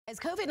As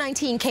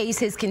COVID-19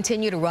 cases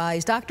continue to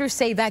rise, doctors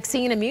say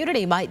vaccine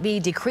immunity might be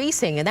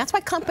decreasing, and that's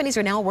why companies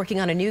are now working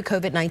on a new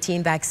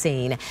COVID-19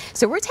 vaccine.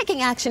 So we're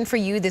taking action for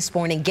you this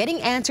morning,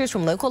 getting answers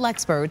from local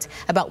experts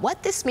about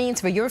what this means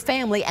for your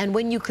family and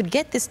when you could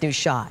get this new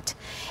shot.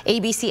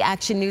 ABC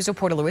Action News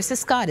reporter Larissa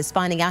Scott is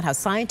finding out how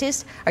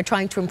scientists are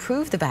trying to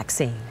improve the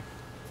vaccine.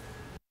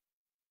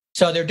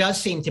 So there does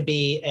seem to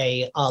be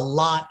a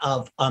lot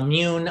of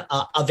immune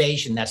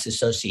evasion that's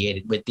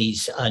associated with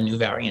these new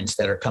variants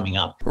that are coming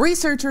up.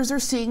 Researchers are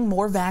seeing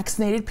more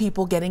vaccinated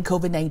people getting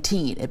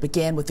COVID-19. It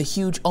began with a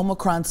huge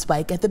Omicron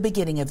spike at the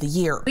beginning of the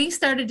year. We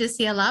started to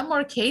see a lot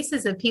more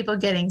cases of people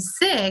getting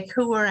sick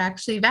who were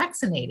actually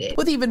vaccinated.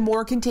 With even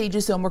more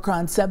contagious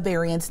Omicron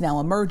subvariants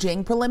now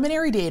emerging,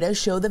 preliminary data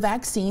show the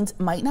vaccines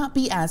might not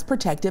be as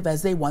protective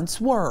as they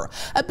once were.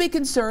 A big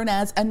concern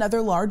as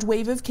another large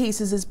wave of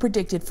cases is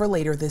predicted for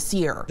later this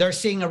year. They're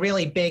seeing a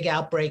really big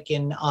outbreak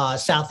in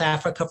South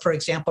Africa, for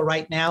example,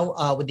 right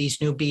now with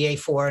these new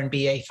BA4 and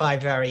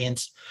BA5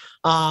 variants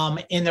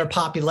in their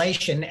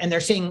population, and they're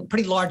seeing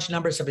pretty large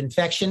numbers of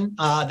infection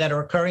that are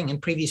occurring in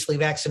previously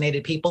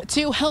vaccinated people.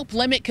 To help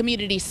limit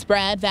community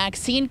spread,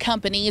 vaccine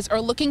companies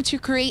are looking to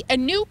create a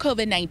new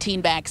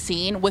COVID-19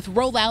 vaccine with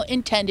rollout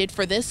intended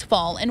for this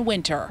fall and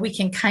winter. We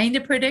can kind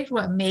of predict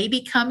what may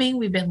be coming.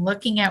 We've been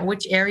looking at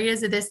which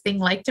areas of this thing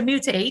like to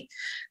mutate.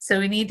 So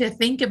we need to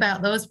think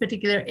about those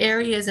particular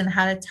areas and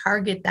how to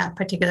target that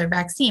particular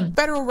vaccine.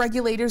 Federal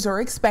regulators are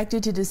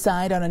expected to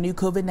decide on a new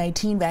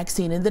COVID-19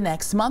 vaccine in the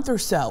next month or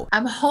so.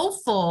 I'm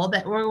hopeful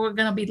that we're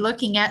going to be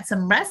looking at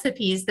some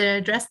recipes that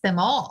address them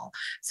all.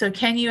 So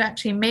can you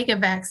actually make a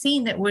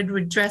vaccine that would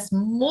address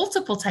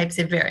multiple types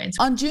of variants?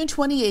 On June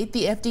 28th,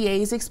 the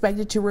FDA is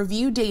expected to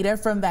review data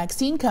from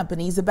vaccine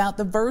companies about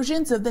the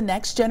versions of the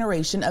next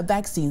generation of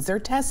vaccines they're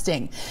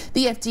testing.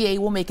 The FDA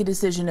will make a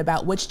decision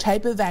about which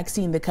type of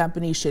vaccine the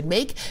company should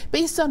make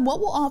based on what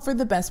will offer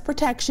the best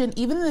protection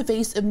even in the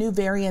face of new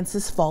variants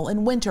this fall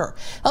and winter.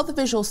 Health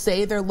officials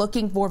say they're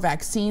looking for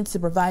vaccines to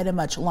provide a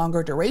much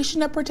longer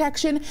duration of protection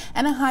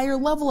and a higher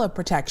level of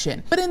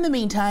protection. But in the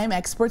meantime,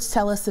 experts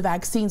tell us the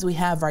vaccines we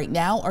have right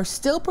now are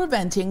still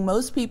preventing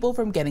most people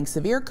from getting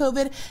severe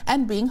COVID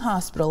and being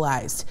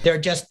hospitalized. They're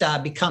just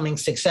becoming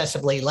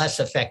successively less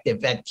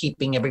effective at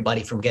keeping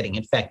everybody from getting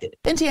infected.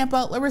 In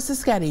Tampa, Larissa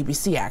Scott,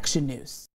 ABC Action News.